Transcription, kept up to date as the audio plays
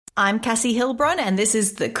I'm Cassie Hilbron, and this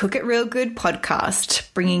is the Cook It Real Good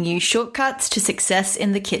podcast, bringing you shortcuts to success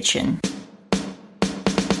in the kitchen.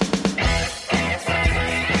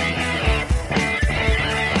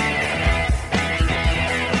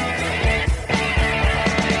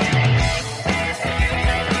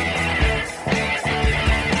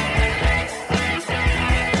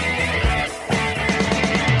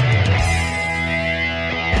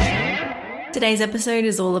 Today's episode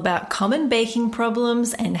is all about common baking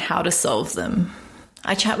problems and how to solve them.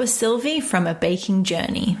 I chat with Sylvie from A Baking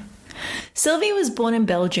Journey. Sylvie was born in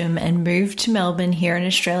Belgium and moved to Melbourne here in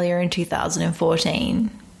Australia in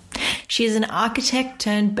 2014. She is an architect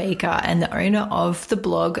turned baker and the owner of the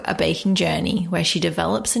blog A Baking Journey, where she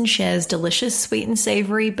develops and shares delicious sweet and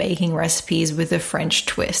savoury baking recipes with a French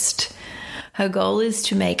twist. Her goal is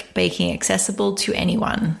to make baking accessible to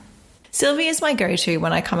anyone. Sylvie is my go-to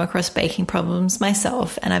when I come across baking problems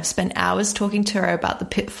myself, and I've spent hours talking to her about the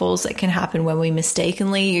pitfalls that can happen when we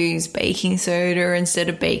mistakenly use baking soda instead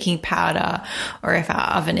of baking powder, or if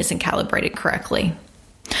our oven isn't calibrated correctly.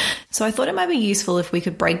 So I thought it might be useful if we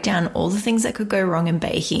could break down all the things that could go wrong in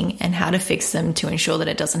baking and how to fix them to ensure that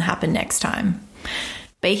it doesn't happen next time.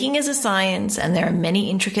 Baking is a science, and there are many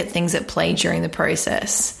intricate things at play during the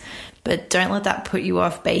process, but don't let that put you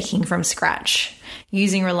off baking from scratch.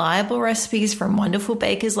 Using reliable recipes from wonderful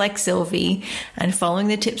bakers like Sylvie and following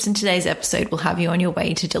the tips in today's episode will have you on your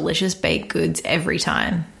way to delicious baked goods every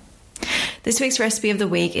time. This week's recipe of the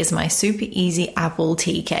week is my super easy apple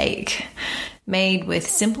tea cake. Made with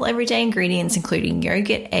simple everyday ingredients including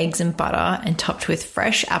yogurt, eggs and butter, and topped with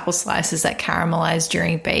fresh apple slices that caramelize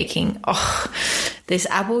during baking. Oh, this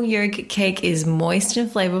apple yogurt cake is moist and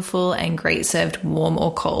flavorful and great served warm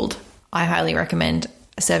or cold. I highly recommend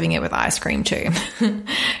serving it with ice cream too.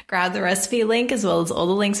 Grab the recipe link as well as all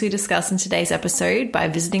the links we discuss in today's episode by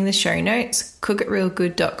visiting the show notes,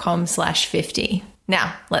 cookitrealgood.com/50.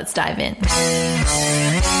 Now, let's dive in.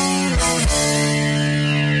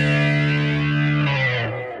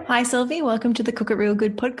 Hi, Sylvie. Welcome to the Cook It Real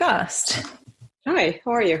Good podcast. Hi,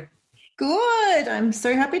 how are you? Good. I'm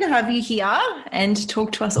so happy to have you here and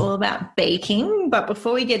talk to us all about baking. But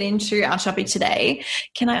before we get into our topic today,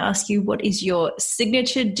 can I ask you, what is your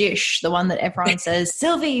signature dish, the one that everyone says,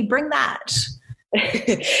 Sylvie, bring that?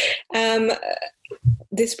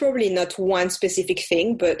 There's probably not one specific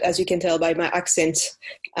thing, but as you can tell by my accent,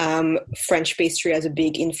 French pastry has a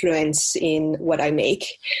big influence in what I make.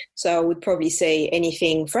 So I would probably say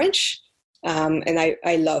anything French. And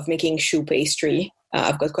I love making choux pastry.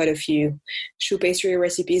 I've got quite a few choux pastry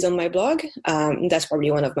recipes on my blog. That's probably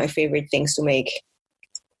one of my favorite things to make.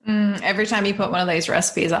 Every time you put one of those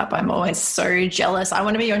recipes up, I'm always so jealous. I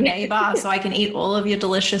want to be your neighbor so I can eat all of your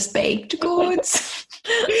delicious baked goods.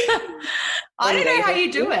 I don't know how you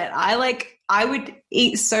do it. I would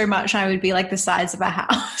eat so much I would be like the size of a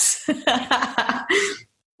house.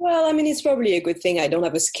 Well, I mean, it's probably a good thing I don't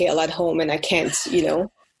have a scale at home and I can't,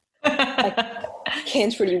 I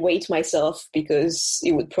can't really weight myself because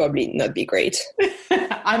it would probably not be great.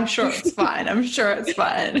 I'm sure it's fine.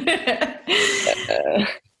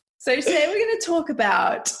 So today we're going to talk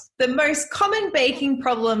about the most common baking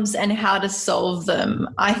problems and how to solve them.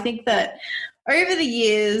 I think that over the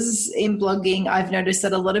years in blogging, I've noticed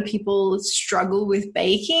that a lot of people struggle with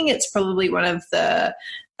baking. It's probably one of the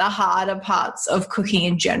harder parts of cooking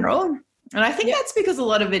in general. And I think that's because a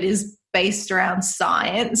lot of it is based around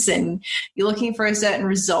science and you're looking for a certain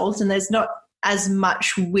result and there's not as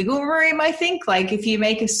much wiggle room, I think. Like if you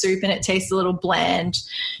make a soup and it tastes a little bland,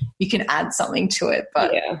 you can add something to it.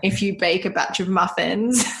 But if you bake a batch of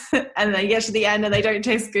muffins and they get to the end and they don't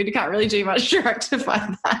taste good, you can't really do much to rectify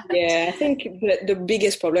that. Yeah, I think the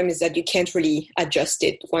biggest problem is that you can't really adjust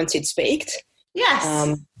it once it's baked.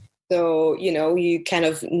 Yes. So, you kind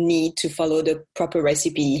of need to follow the proper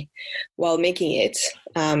recipe while making it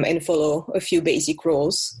and follow a few basic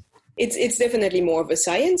rules. It's definitely more of a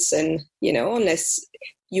science and, unless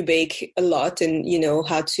you bake a lot and you know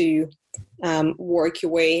how to work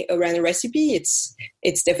your way around a recipe, it's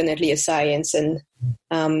definitely a science. And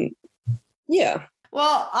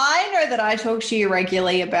Well, I know that I talk to you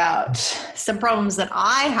regularly about some problems that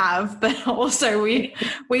I have, but also we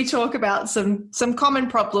talk about some common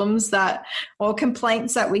problems or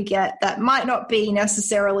complaints that we get that might not be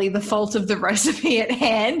necessarily the fault of the recipe at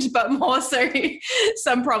hand, but more so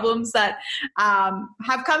some problems that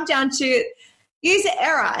have come down to user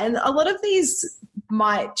error. And a lot of these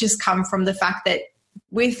might just come from the fact that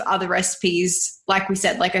with other recipes, like we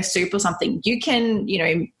said, like a soup or something, you can,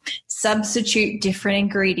 substitute different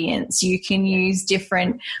ingredients. You can use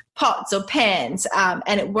different pots or pans,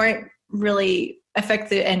 and it won't really affect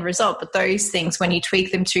the end result. But those things, when you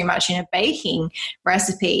tweak them too much in a baking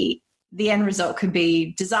recipe, the end result could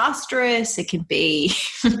be disastrous. It can be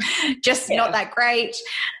just not that great.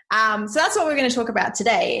 So that's what we're going to talk about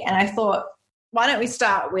today. And I thought, why don't we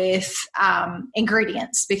start with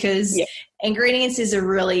ingredients? Because ingredients is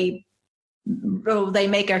they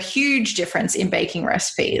make a huge difference in baking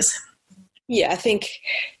recipes. Yeah, I think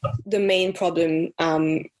the main problem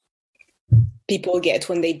people get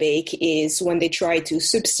when they bake is when they try to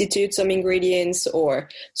substitute some ingredients or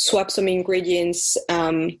swap some ingredients.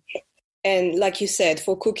 And like you said,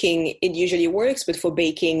 for cooking, it usually works, but for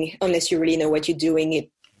baking, unless you really know what you're doing,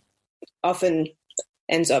 it often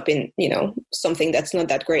ends up in, something that's not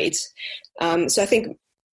that great. So I think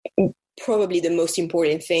probably the most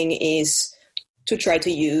important thing is to try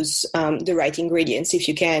to use the right ingredients if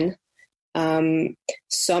you can.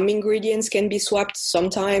 Some ingredients can be swapped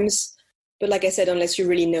sometimes, but like I said, unless you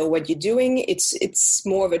really know what you're doing, it's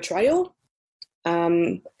more of a trial.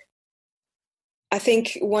 I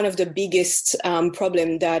think one of the biggest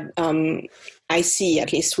problem that I see,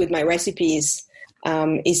 at least with my recipes,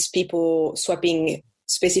 is people swapping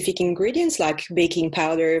specific ingredients like baking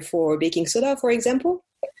powder for baking soda, for example.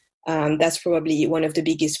 That's probably one of the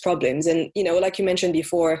biggest problems. And, like you mentioned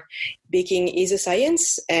before, baking is a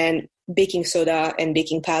science, and baking soda and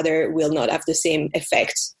baking powder will not have the same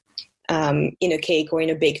effect in a cake or in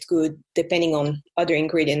a baked good, depending on other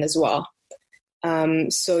ingredients as well.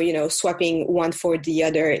 So, swapping one for the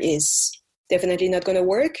other is definitely not going to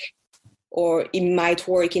work, or it might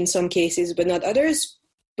work in some cases, but not others.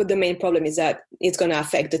 But the main problem is that it's going to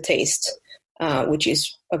affect the taste, which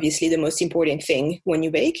is obviously the most important thing when you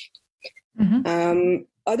bake. Mm-hmm.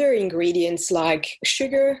 Other ingredients like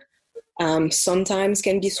sugar sometimes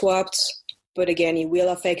can be swapped, but again, it will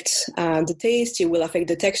affect the taste, it will affect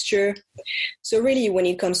the texture. So really, when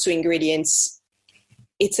it comes to ingredients,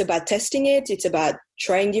 it's about testing it. It's about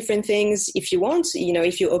trying different things. If you want,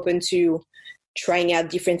 if you're open to trying out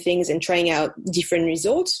different things and trying out different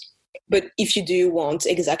results. But if you do want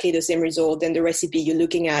exactly the same result, then the recipe you're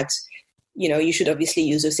looking at, you should obviously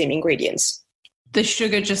use the same ingredients. The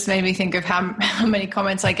sugar just made me think of how many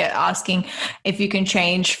comments I get asking if you can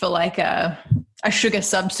change for like a sugar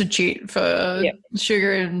substitute for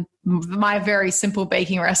sugar in my very simple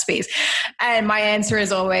baking recipes. And my answer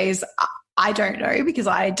is always, I don't know, because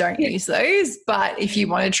I don't use those. But if you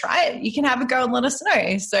want to try it, you can have a go and let us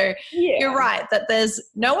know. So you're right that there's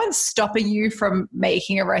no one stopping you from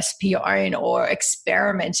making a recipe your own or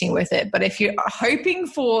experimenting with it. But if you're hoping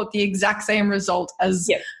for the exact same result as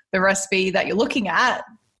the recipe that you're looking at,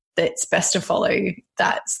 it's best to follow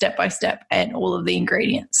that step by step and all of the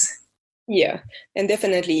ingredients. Yeah, and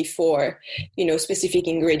definitely for, specific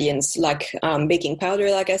ingredients like baking powder,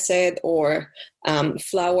 like I said, or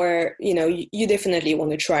flour, you definitely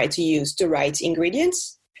want to try to use the right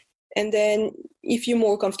ingredients. And then if you're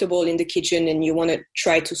more comfortable in the kitchen and you want to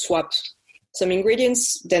try to swap some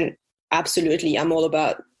ingredients, then absolutely, I'm all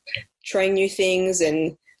about trying new things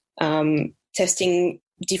and testing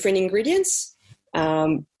different ingredients.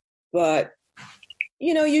 But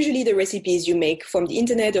usually the recipes you make from the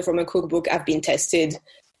internet or from a cookbook have been tested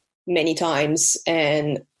many times,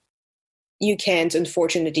 and you can't,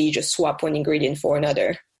 unfortunately, just swap one ingredient for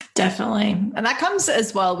another. Definitely. And that comes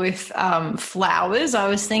as well with flours, I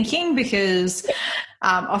was thinking, because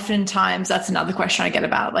oftentimes that's another question I get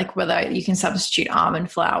about, like whether you can substitute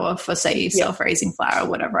almond flour for, say, self-raising flour or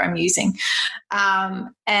whatever I'm using.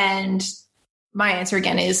 And my answer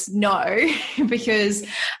again is no, because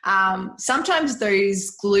sometimes those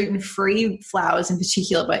gluten-free flours in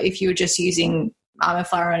particular, but if you're just using almond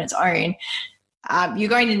flour on its own, you're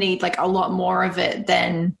going to need like a lot more of it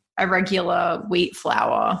than a regular wheat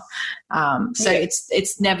flour. So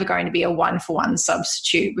it's never going to be a one-for-one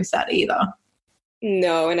substitute with that either.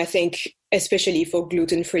 No, and I think especially for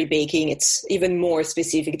gluten-free baking, it's even more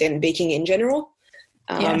specific than baking in general.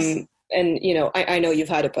 Yes. And, I know you've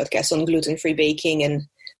had a podcast on gluten-free baking, and,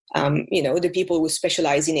 the people who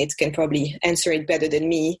specialize in it can probably answer it better than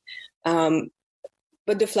me.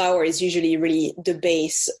 But the flour is usually really the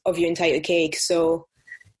base of your entire cake. So,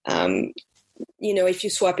 if you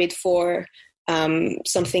swap it for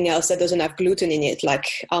something else that doesn't have gluten in it, like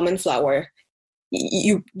almond flour,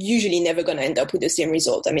 you're usually never going to end up with the same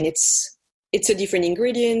result. I mean, it's a different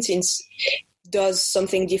ingredient. It does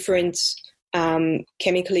something different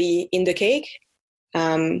chemically in the cake.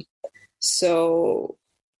 So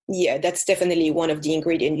that's definitely one of the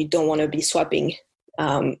ingredients you don't want to be swapping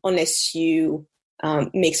unless you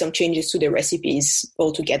make some changes to the recipes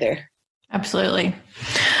altogether. Absolutely.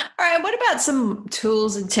 All right. What about some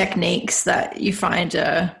tools and techniques that you find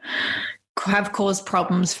are have caused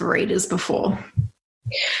problems for readers before?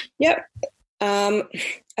 Yeah.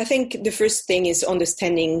 I think the first thing is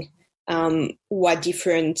understanding what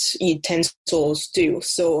different utensils do.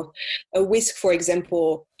 So a whisk, for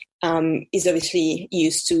example, is obviously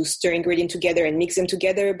used to stir ingredients together and mix them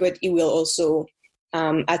together, but it will also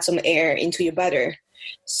add some air into your batter.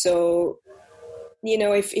 So,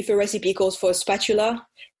 if a recipe calls for a spatula,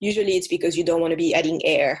 usually it's because you don't want to be adding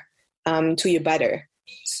air to your batter.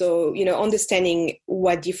 So, understanding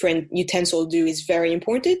what different utensils do is very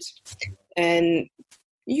important. And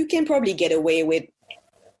you can probably get away with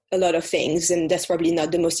a lot of things, and that's probably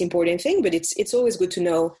not the most important thing, but it's always good to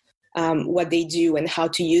know what they do and how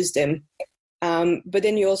to use them. But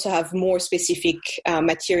then you also have more specific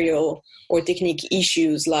material or technique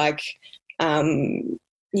issues, like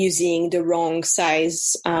using the wrong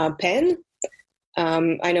size pen.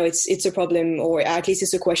 I know it's a problem, or at least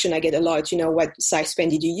it's a question I get a lot. What size pen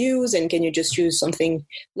did you use, and can you just use something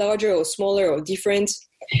larger or smaller or different?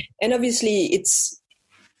 And obviously,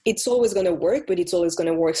 it's always going to work, but it's always going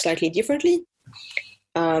to work slightly differently.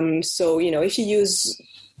 So if you use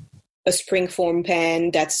a springform pan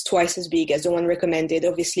that's twice as big as the one recommended,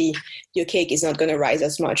 obviously your cake is not going to rise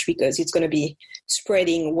as much because it's going to be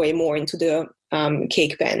spreading way more into the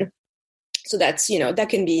cake pan. So that's, that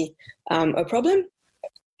can be a problem.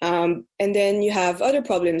 And then you have other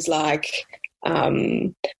problems like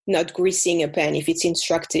not greasing a pan if it's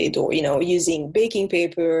instructed, or, using baking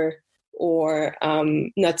paper, or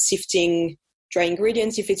not sifting dry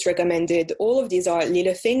ingredients if it's recommended. All of these are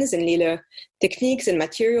little things and little techniques and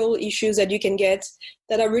material issues that you can get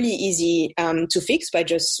that are really easy to fix by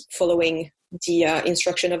just following the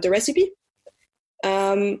instruction of the recipe.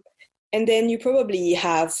 And then you probably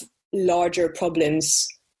have larger problems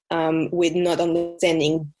with not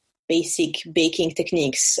understanding basic baking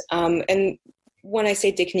techniques. And when I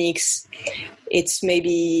say techniques, it's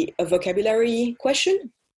maybe a vocabulary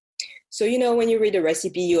question. So, when you read a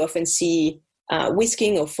recipe, you often see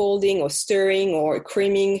whisking or folding or stirring or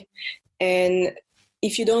creaming. And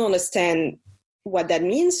if you don't understand what that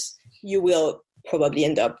means, you will probably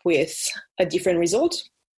end up with a different result.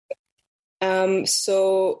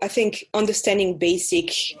 So I think understanding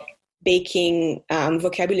basic baking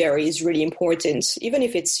vocabulary is really important, even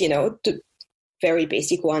if it's, the very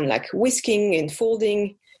basic one like whisking and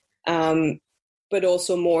folding, but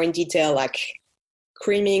also more in detail like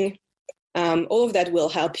creaming. All of that will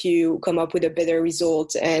help you come up with a better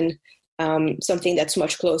result and something that's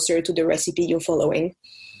much closer to the recipe you're following.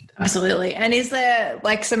 Absolutely. And is there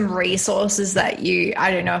like some resources that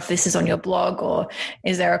I don't know if this is on your blog, or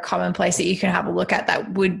is there a common place that you can have a look at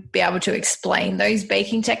that would be able to explain those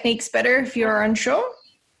baking techniques better if you're unsure?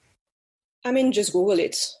 Just Google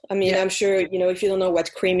it. I'm sure, if you don't know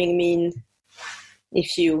what creaming means,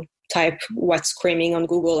 if you type what's creaming on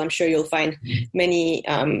Google, I'm sure you'll find many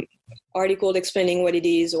articles explaining what it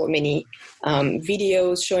is, or many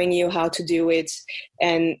videos showing you how to do it.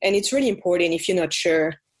 And it's really important, if you're not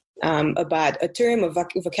sure about a term, a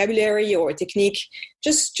vocabulary or a technique,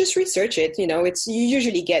 just research it. You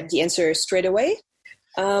usually get the answer straight away.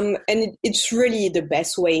 And it's really the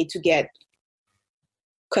best way to get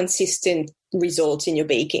consistent results in your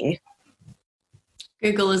baking.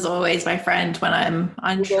 Google is always my friend when I'm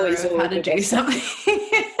unsure of how to do something.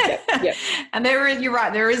 Yep. And you're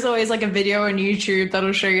right, there is always like a video on YouTube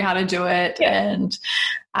that'll show you how to do it. Yeah. And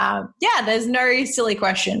there's no silly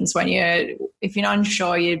questions if you're not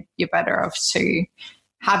unsure, you're better off to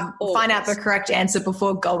find out the correct answer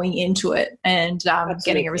before going into it and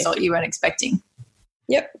getting a result you weren't expecting.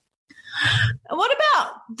 Yep. What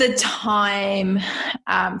about the time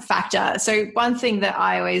factor? So one thing that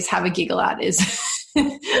I always have a giggle at is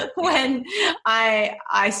when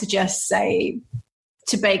I suggest, say,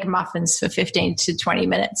 to bake muffins for 15 to 20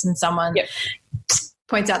 minutes and someone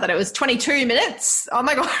points out that it was 22 minutes. Oh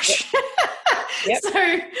my gosh. Yep.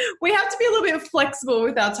 So we have to be a little bit flexible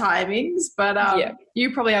with our timings, but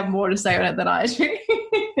you probably have more to say on it than I do.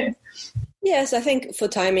 Yes, I think for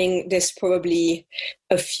timing, there's probably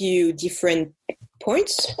a few different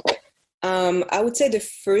points. I would say the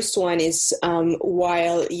first one is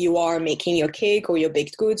while you are making your cake or your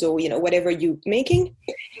baked goods or, whatever you're making,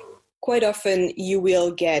 quite often you will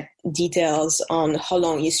get details on how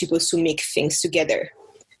long you're supposed to make things together.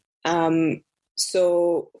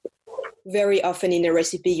 So very often in a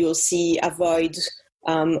recipe, you'll see avoid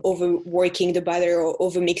overworking the batter or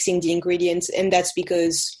overmixing the ingredients. And that's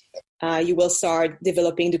because you will start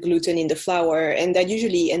developing the gluten in the flour, and that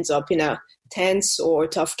usually ends up in a tense or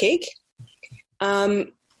tough cake. And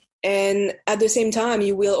at the same time,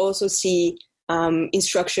 you will also see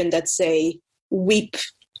instructions that say whip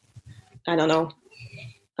I don't know,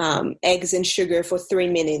 eggs and sugar for 3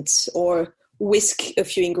 minutes, or whisk a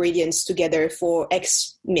few ingredients together for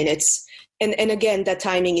X minutes. And again, that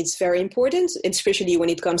timing is very important, especially when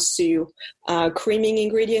it comes to creaming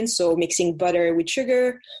ingredients, so mixing butter with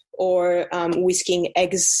sugar, or whisking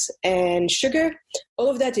eggs and sugar. All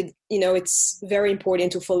of that, it's very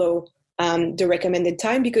important to follow the recommended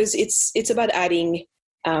time, because it's about adding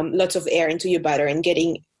lots of air into your batter and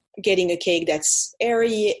getting a cake that's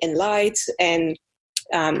airy and light and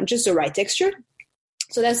just the right texture.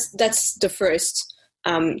 So that's the first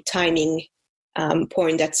timing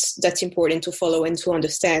point that's important to follow and to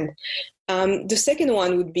understand. The second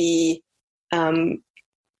one would be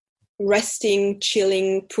resting,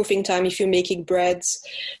 chilling, proofing time if you're making breads.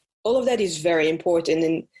 All of that is very important.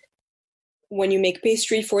 And when you make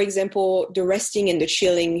pastry, for example, the resting and the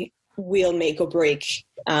chilling will make or break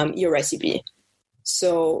your recipe.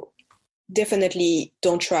 So definitely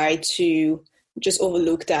don't try to just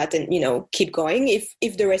overlook that and, keep going.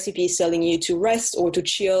 If the recipe is telling you to rest or to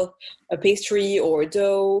chill a pastry or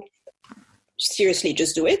dough, seriously,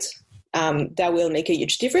 just do it. That will make a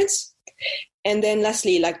huge difference. And then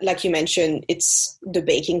lastly, like you mentioned, it's the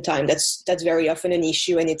baking time. That's very often an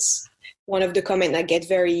issue. And it's one of the comments I get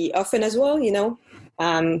very often as well,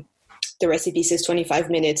 the recipe says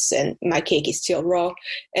 25 minutes and my cake is still raw.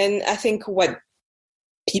 And I think what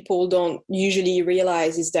people don't usually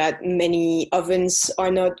realize is that many ovens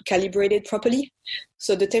are not calibrated properly.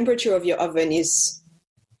 So the temperature of your oven is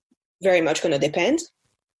very much going to depend.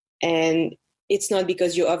 And it's not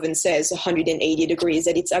because your oven says 180 degrees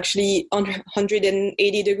that it's actually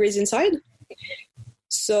 180 degrees inside.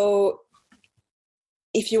 So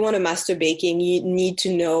if you want to master baking, you need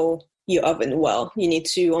to know your oven well. You need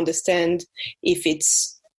to understand if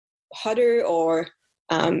it's hotter or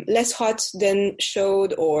less hot than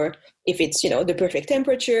showed, or if it's, the perfect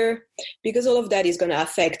temperature, because all of that is going to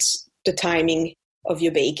affect the timing of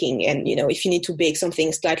your baking. And, if you need to bake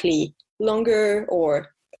something slightly longer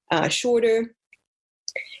or shorter.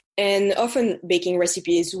 And often baking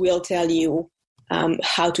recipes will tell you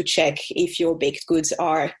how to check if your baked goods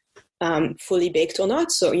are fully baked or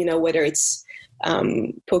not. So, whether it's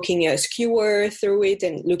poking a skewer through it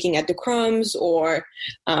and looking at the crumbs, or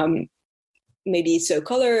maybe it's a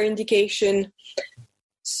color indication.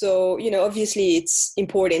 So, obviously it's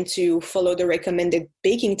important to follow the recommended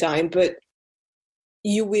baking time, but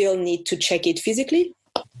you will need to check it physically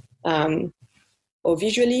or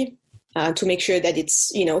visually to make sure that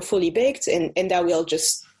it's, fully baked. And that will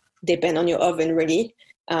just depend on your oven, really.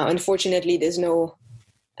 Unfortunately, there's no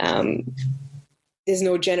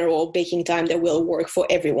general baking time that will work for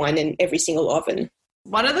everyone in every single oven.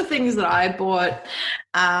 One of the things that I bought,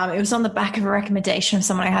 it was on the back of a recommendation of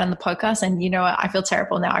someone I had on the podcast, and I feel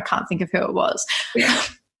terrible now. I can't think of who it was.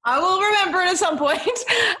 I will remember it at some point.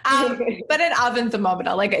 But an oven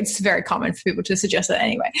thermometer, it's very common for people to suggest it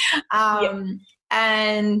anyway.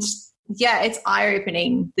 And it's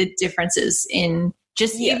eye-opening, the differences in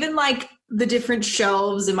just even the different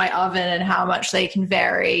shelves in my oven and how much they can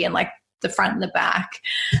vary, and the front and the back.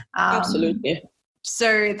 Absolutely.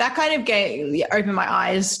 So that kind of opened my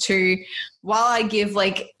eyes to, while I give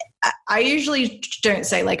I usually don't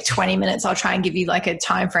say 20 minutes. I'll try and give you a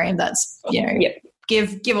time frame that's,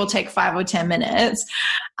 give or take 5 or 10 minutes.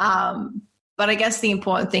 But I guess the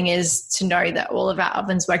important thing is to know that all of our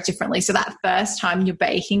ovens work differently. So that first time you're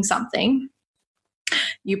baking something,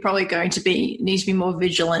 you're probably going to need to be more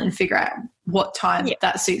vigilant and figure out what time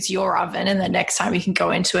that suits your oven. And the next time you can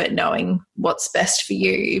go into it knowing what's best for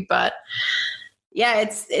you. But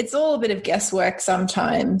it's all a bit of guesswork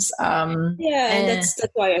sometimes. And that's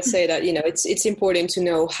why I say that, it's important to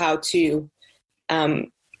know how to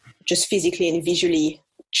just physically and visually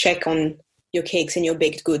check on your cakes and your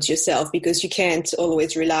baked goods yourself, because you can't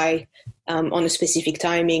always rely on a specific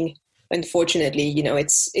timing. Unfortunately,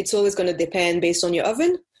 it's always going to depend based on your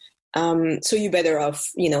oven. So you're better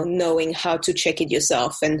off, knowing how to check it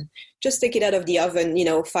yourself, and just take it out of the oven,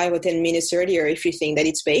 5 or 10 minutes earlier if you think that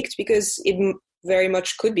it's baked, because it very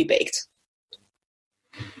much could be baked.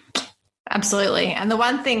 Absolutely. And the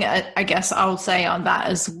one thing I guess I'll say on that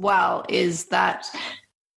as well is that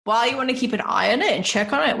while you want to keep an eye on it and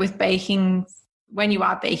check on it with baking, when you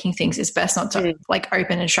are baking things, it's best not to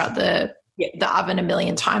open and shut the oven a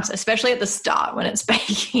million times, especially at the start when it's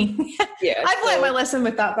baking. I've learned my lesson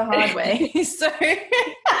with that the hard way. So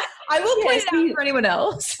I will point it out for anyone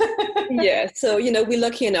else. So, we're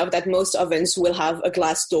lucky enough that most ovens will have a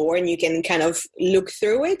glass door and you can kind of look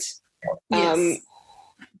through it. Yes.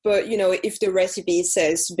 But, if the recipe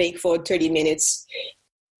says bake for 30 minutes,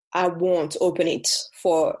 I won't open it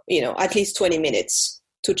for, at least 20 minutes.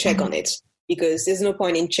 to check on it, because there's no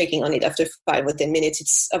point in checking on it after 5 or 10 minutes.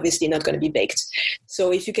 It's obviously not going to be baked.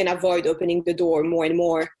 So if you can avoid opening the door more and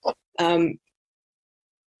more,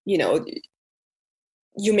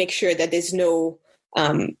 you make sure that there's no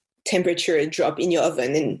temperature drop in your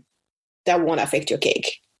oven, and that won't affect your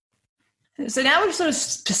cake. So now we've sort of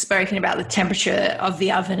spoken about the temperature of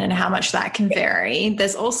the oven and how much that can vary.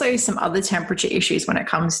 There's also some other temperature issues when it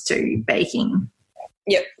comes to baking.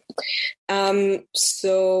 Yep.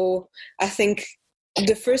 So I think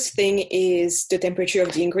the first thing is the temperature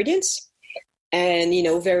of the ingredients. And,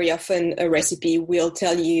 very often a recipe will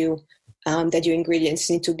tell you that your ingredients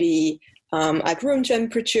need to be at room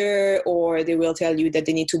temperature, or they will tell you that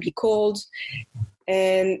they need to be cold.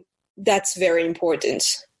 And that's very important.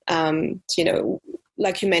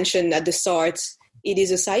 Like you mentioned at the start, it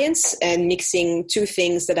is a science, and mixing two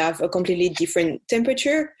things that have a completely different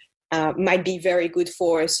temperature might be very good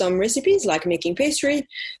for some recipes, like making pastry,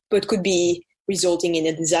 but could be resulting in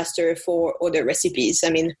a disaster for other recipes. I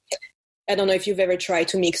mean, I don't know if you've ever tried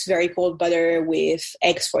to mix very cold butter with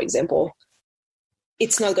eggs, for example.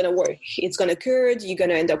 It's not going to work. It's going to curd. You're going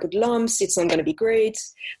to end up with lumps. It's not going to be great.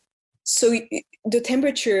 So the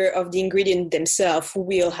temperature of the ingredient themselves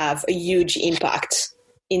will have a huge impact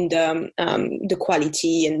in the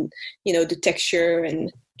quality and, the texture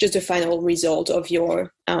and just the final result of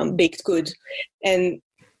your baked good. And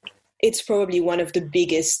it's probably one of the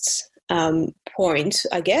biggest point,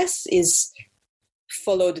 I guess, is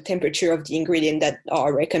follow the temperature of the ingredient that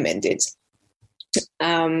are recommended.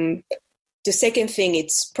 The second thing,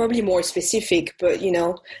 it's probably more specific, but,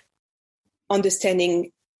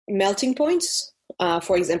 understanding melting points,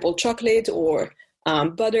 for example, chocolate or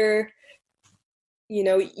butter,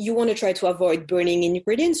 you want to try to avoid burning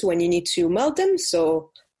ingredients when you need to melt them. So,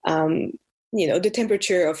 the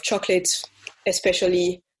temperature of chocolate,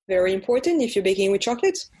 especially very important if you're baking with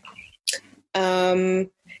chocolate. And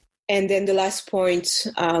then the last point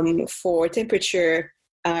for temperature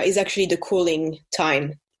is actually the cooling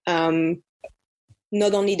time.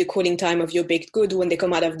 Not only the cooling time of your baked good when they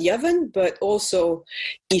come out of the oven, but also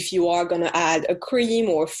if you are going to add a cream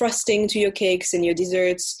or frosting to your cakes and your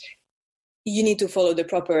desserts, you need to follow the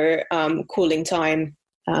proper cooling time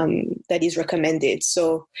that is recommended.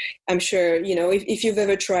 So I'm sure, if you've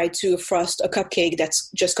ever tried to frost a cupcake that's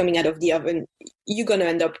just coming out of the oven, you're going to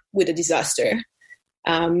end up with a disaster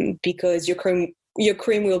because your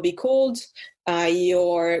cream will be cold,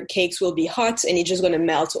 your cakes will be hot, and it's just going to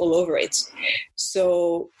melt all over it.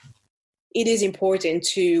 So it is important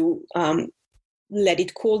to let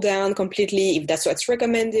it cool down completely if that's what's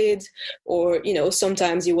recommended, or,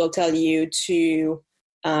 sometimes it will tell you to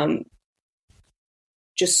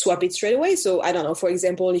just swap it straight away. So I don't know, for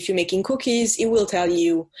example, if you're making cookies, it will tell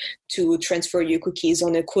you to transfer your cookies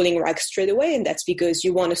on a cooling rack straight away. And that's because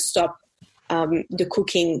you want to stop the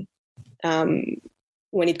cooking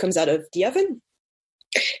when it comes out of the oven.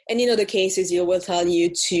 And in other cases, it will tell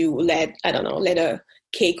you to let a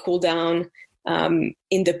cake cool down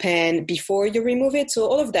in the pan before you remove it. So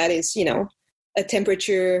all of that is, a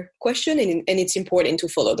temperature question, and it's important to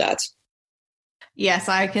follow that. Yes,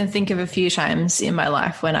 I can think of a few times in my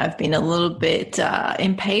life when I've been a little bit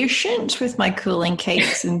impatient with my cooling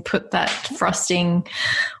cakes and put that frosting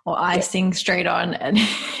or icing straight on, and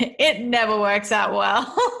it never works out well.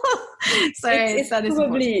 So it's that is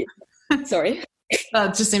probably sorry.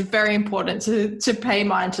 It's just very important to pay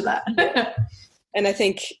mind to that. And I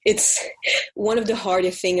think it's one of the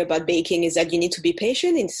hardest things about baking is that you need to be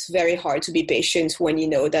patient. It's very hard to be patient when you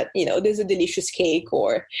know that, there's a delicious cake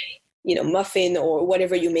or, muffin or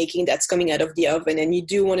whatever you're making that's coming out of the oven, and you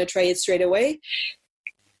do want to try it straight away.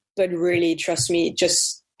 But really, trust me,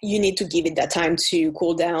 you need to give it that time to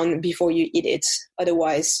cool down before you eat it.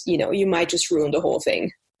 Otherwise, you might just ruin the whole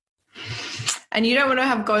thing. And you don't want to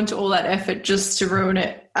have gone to all that effort just to ruin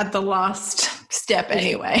it at the last step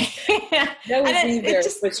anyway. That would be very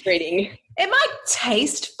frustrating. It might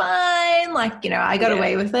taste fine. I got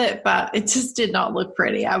away with it, but it just did not look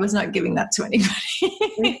pretty. I was not giving that to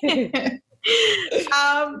anybody.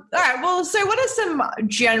 All right. Well, so what are some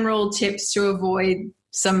general tips to avoid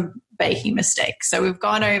some baking mistakes? So we've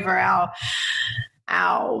gone over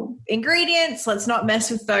our ingredients. Let's not mess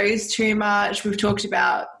with those too much. We've talked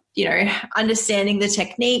about understanding the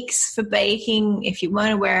techniques for baking if you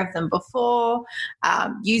weren't aware of them before,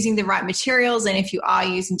 using the right materials, and if you are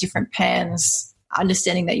using different pans,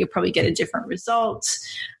 understanding that you'll probably get a different result,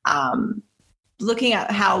 looking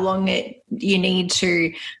at how long you need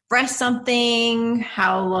to rest something,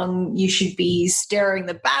 how long you should be stirring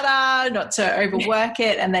the batter, not to overwork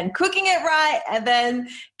it, and then cooking it right, and then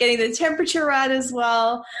getting the temperature right as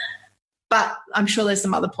well. but I'm sure there's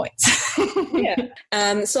some other points.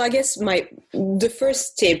 Yeah. So I guess the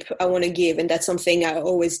first tip I want to give, and that's something I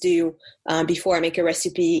always do before I make a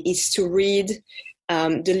recipe, is to read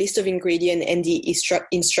the list of ingredients and the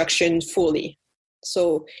instruction fully.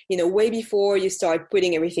 So, way before you start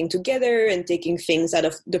putting everything together and taking things out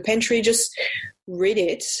of the pantry, just read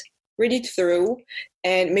it through,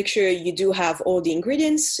 and make sure you do have all the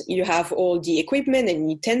ingredients, you have all the equipment and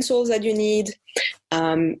utensils that you need.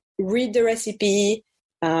 Read the recipe,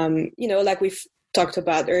 like we've talked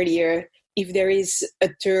about earlier. If there is a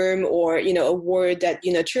term or, a word that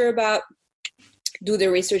you're not sure about, do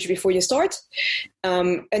the research before you start.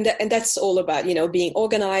 And that's all about, being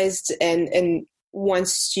organized. And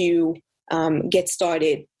once you get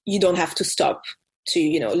started, you don't have to stop to,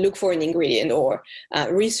 look for an ingredient or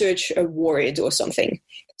research a word or something.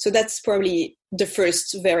 So that's probably the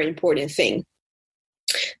first very important thing.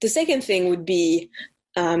 The second thing would be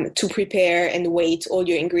to prepare and weight all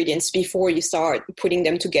your ingredients before you start putting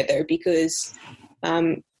them together, because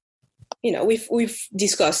we've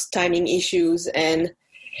discussed timing issues, and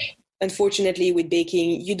unfortunately with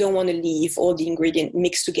baking, you don't want to leave all the ingredients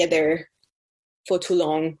mixed together for too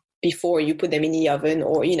long before you put them in the oven,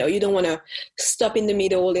 or you don't want to stop in the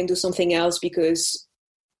middle and do something else because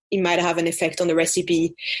it might have an effect on the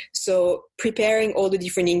recipe. So preparing all the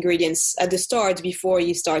different ingredients at the start before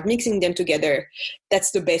you start mixing them together,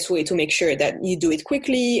 that's the best way to make sure that you do it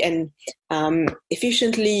quickly and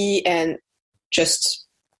efficiently and just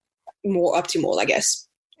more optimal, I guess.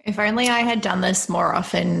 If only I had done this more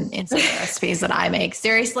often in some of the recipes that I make.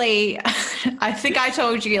 Seriously, I think I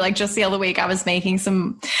told you, just the other week, I was making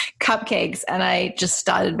some cupcakes and I just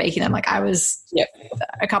started making them. I was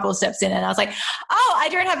a couple of steps in and I was like, oh, I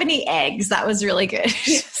don't have any eggs. That was really good.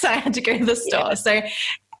 So I had to go to the store. Yeah. So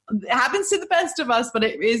it happens to the best of us, but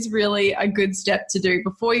it is really a good step to do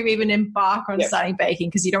before you even embark on starting baking,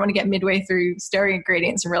 because you don't want to get midway through stirring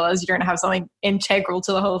ingredients and realize you don't have something integral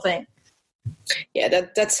to the whole thing. Yeah,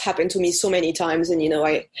 that's happened to me so many times. And,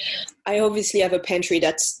 I obviously have a pantry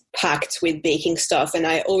that's packed with baking stuff, and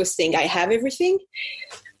I always think I have everything.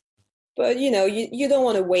 But, you don't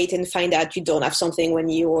want to wait and find out you don't have something when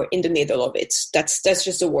you're in the middle of it. That's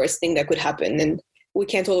just the worst thing that could happen. And we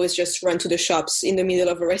can't always just run to the shops in the middle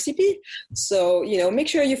of a recipe. So, make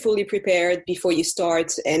sure you're fully prepared before you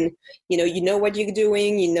start, and, you know what you're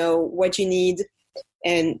doing, you know what you need.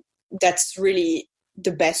 And that's really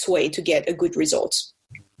the best way to get a good result.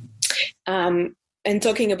 And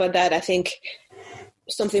talking about that, I think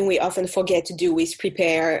something we often forget to do is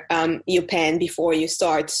prepare your pan before you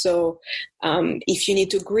start. So if you need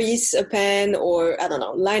to grease a pan or,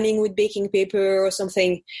 lining with baking paper or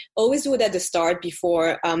something, always do it at the start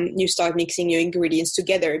before you start mixing your ingredients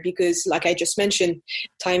together, because like I just mentioned,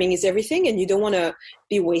 timing is everything, and you don't want to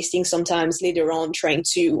be wasting sometimes later on trying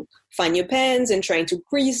to find your pans and trying to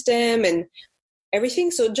grease them and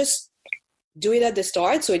everything. So just do it at the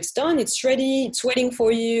start. So it's done, it's ready, it's waiting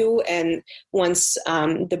for you. And once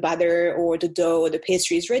the batter or the dough or the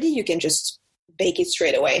pastry is ready, you can just bake it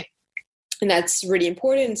straight away. And that's really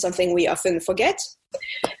important, something we often forget.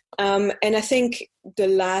 And I think the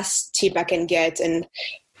last tip I can give,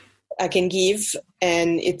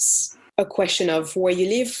 and it's a question of where you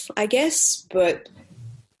live, I guess, but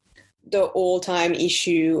the all-time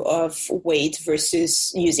issue of weight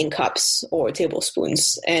versus using cups or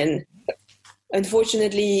tablespoons. And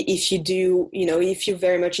unfortunately, if you're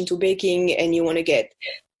very much into baking and you want to get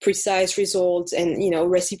precise results and,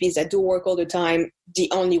 recipes that do work all the time,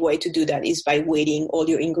 the only way to do that is by weighting all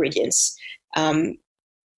your ingredients.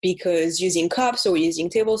 Because using cups or using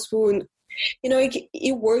tablespoon,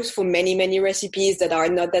 it works for many, many recipes that are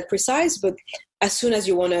not that precise. But as soon as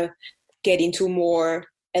you want to get into more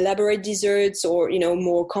elaborate desserts or,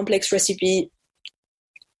 more complex recipe,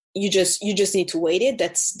 you just need to weight it.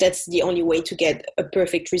 That's the only way to get a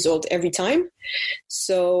perfect result every time.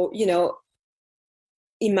 So,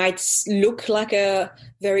 it might look like a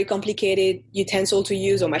very complicated utensil to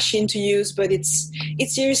use or machine to use, but it's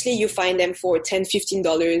seriously, you find them for $10,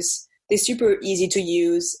 $15. They're super easy to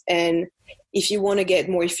use. And if you want to get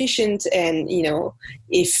more efficient and,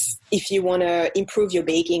 if you want to improve your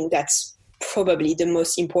baking, that's probably the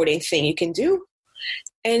most important thing you can do.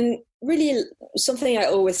 And really, something I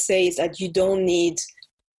always say is that you don't need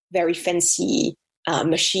very fancy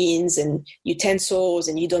machines and utensils,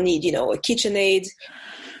 and you don't need, a KitchenAid.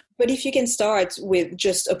 But if you can start with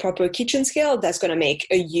just a proper kitchen scale, that's going to make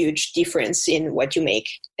a huge difference in what you make.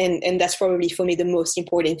 And that's probably, for me, the most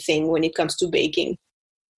important thing when it comes to baking.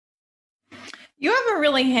 You have a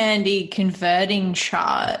really handy converting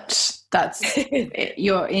chart that's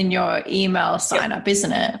in your email sign up,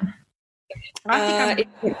 isn't it? I think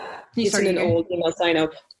it's in an old email sign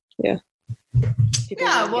up. Yeah.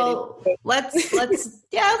 Yeah, well, let's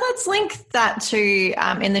link that to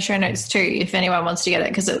in the show notes too, if anyone wants to get it,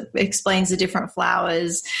 because it explains the different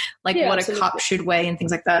flours, what absolutely. A cup should weigh and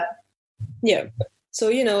things like that. Yeah. So,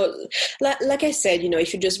 like I said,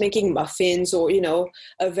 if you're just making muffins or,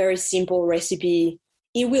 a very simple recipe,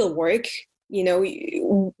 it will work.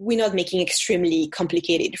 We're not making extremely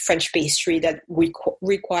complicated French pastry that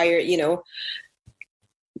require,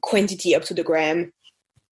 quantity up to the gram.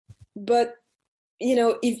 But,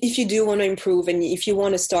 if you do want to improve and if you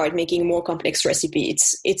want to start making a more complex recipe,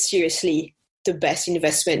 it's seriously the best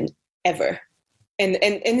investment ever. And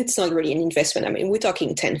it's not really an investment. I mean, we're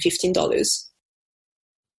talking $10, $15.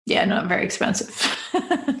 Yeah, not very expensive.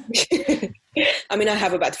 I mean, I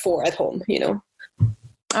have about 4 at home,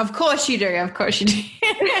 Of course you do. Of course you do.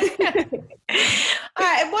 All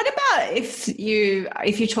right. What about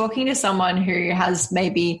if you're talking to someone who has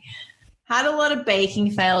maybe had a lot of baking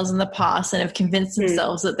fails in the past and have convinced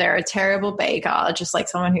themselves that they're a terrible baker, just like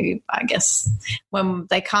someone who, I guess, when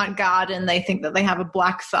they can't garden, they think that they have a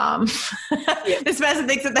black thumb. Yep. This person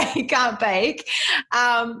thinks that they can't bake.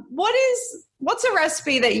 What's a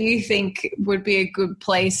recipe that you think would be a good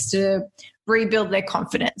place to rebuild their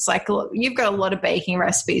confidence? Like, you've got a lot of baking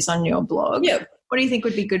recipes on your blog. Yep. What do you think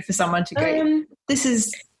would be good for someone to go, this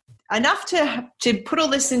is enough to put all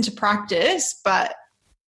this into practice, but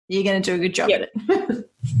you're going to do a good job at it?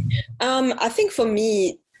 I think for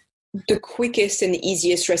me, the quickest and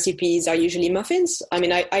easiest recipes are usually muffins. I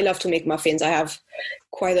mean, I love to make muffins. I have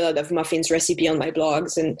quite a lot of muffins recipe on my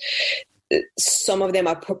blogs, and some of them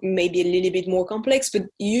are maybe a little bit more complex, but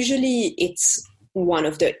usually it's one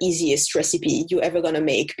of the easiest recipe you're ever going to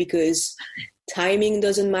make, because timing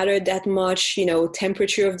doesn't matter that much,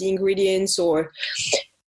 temperature of the ingredients, or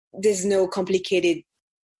there's no complicated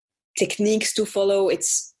techniques to follow.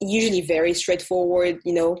 It's usually very straightforward,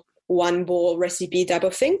 one bowl recipe type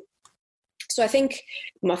of thing. So I think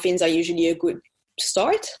muffins are usually a good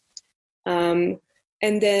start. And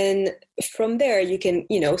then from there, you can,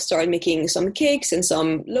 start making some cakes and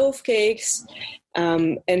some loaf cakes,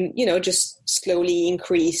 and, just slowly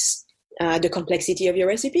increase the complexity of your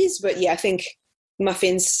recipes. But yeah, I think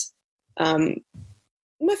muffins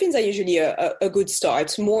are usually a good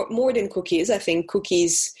start, more than cookies. I think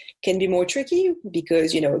cookies can be more tricky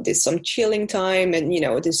because, there's some chilling time and,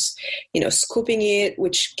 there's, scooping it,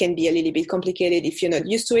 which can be a little bit complicated if you're not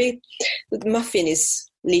used to it. But muffin is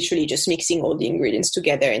literally just mixing all the ingredients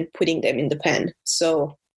together and putting them in the pan.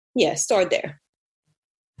 So yeah, start there.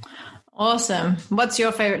 Awesome. What's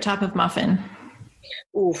your favorite type of muffin?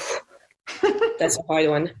 Oof, that's a hard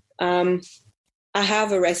one. I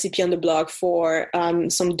have a recipe on the blog for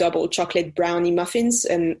some double chocolate brownie muffins,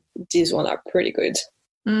 and these ones are pretty good.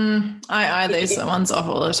 I those ones off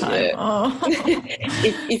all the time. Yeah. Oh.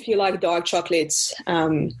 if you like dark chocolates,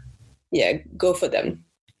 go for them.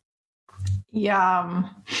 Yum.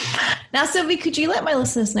 Now, Sylvie, could you let my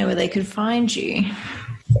listeners know where they could find you?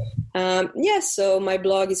 So my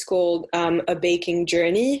blog is called A Baking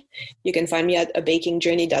Journey. You can find me at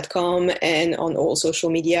abakingjourney.com and on all social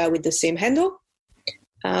media with the same handle.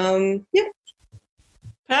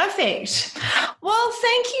 Perfect. Well,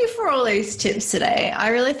 thank you for all those tips today. I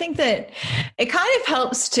really think that it kind of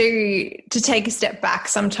helps to take a step back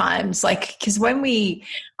sometimes, because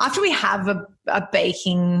after we have a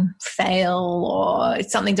baking fail or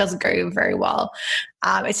something doesn't go very well,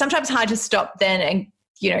 it's sometimes hard to stop then and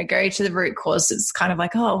go to the root cause. It's kind of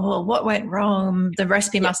like, oh, well, what went wrong? The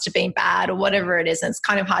recipe must have been bad or whatever it is. And it's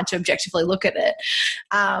kind of hard to objectively look at it.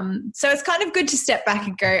 So it's kind of good to step back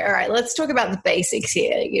and go, all right, let's talk about the basics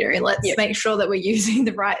here. Let's make sure that we're using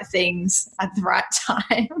the right things at the right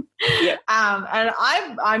time. Yep. And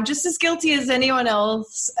I'm just as guilty as anyone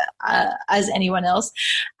else, at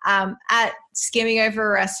skimming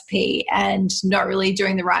over a recipe and not really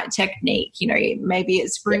doing the right technique. Maybe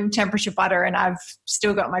it's room temperature butter and I've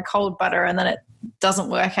still got my cold butter and then it doesn't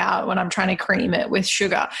work out when I'm trying to cream it with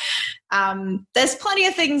sugar. There's plenty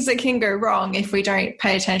of things that can go wrong if we don't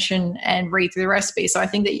pay attention and read through the recipe. So I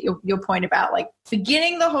think that your point about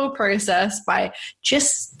beginning the whole process by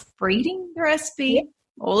just reading the recipe,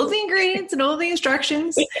 all of the ingredients and all of the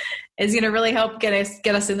instructions is going to really help get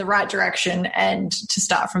us in the right direction and to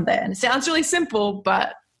start from there. And it sounds really simple,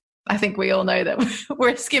 but I think we all know that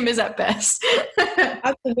we're skimmers at best.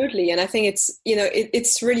 Absolutely. And I think it's,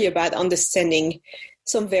 it's really about understanding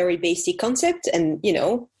some very basic concepts and,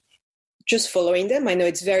 just following them. I know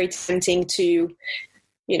it's very tempting to,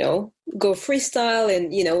 go freestyle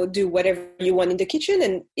and, do whatever you want in the kitchen.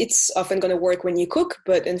 And it's often going to work when you cook.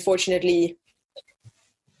 But unfortunately,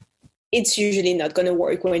 it's usually not going to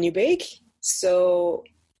work when you bake. So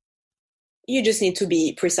you just need to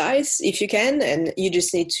be precise if you can, and you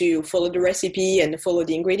just need to follow the recipe and follow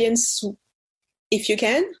the ingredients if you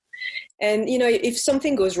can. And, if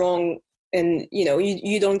something goes wrong and,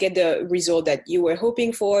 you don't get the result that you were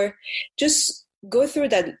hoping for, just go through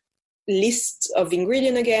that list of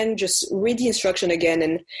ingredients again, just read the instruction again,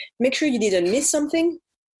 and make sure you didn't miss something.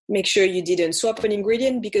 Make sure you didn't swap an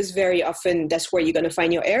ingredient, because very often that's where you're going to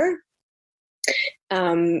find your error.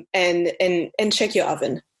 And check your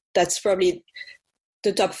oven. That's probably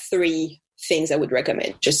the top 3 things I would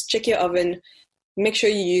recommend. Just check your oven, make sure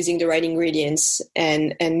you're using the right ingredients,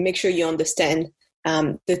 and make sure you understand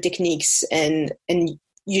the techniques and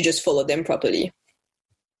you just follow them properly.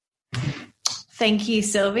 Thank you,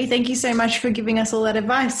 Sylvie. Thank you so much for giving us all that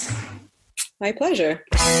advice. My pleasure.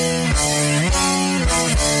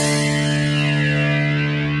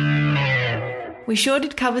 We sure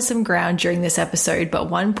did cover some ground during this episode, but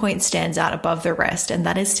one point stands out above the rest, and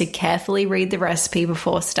that is to carefully read the recipe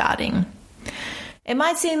before starting. It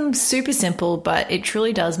might seem super simple, but it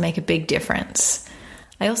truly does make a big difference.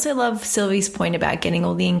 I also love Sylvie's point about getting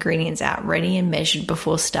all the ingredients out ready and measured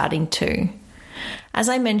before starting too. As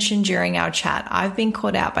I mentioned during our chat, I've been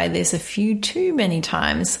caught out by this a few too many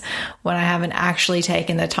times when I haven't actually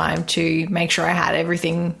taken the time to make sure I had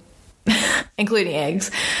everything, including eggs,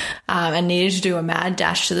 and needed to do a mad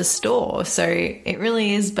dash to the store. So it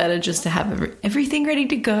really is better just to have everything ready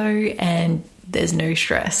to go and there's no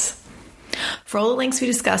stress. For all the links we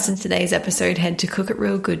discussed in today's episode, head to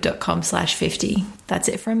cookitrealgood.com/50. That's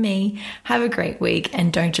it from me. Have a great week,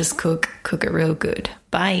 and don't just cook, cook it real good.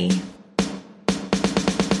 Bye.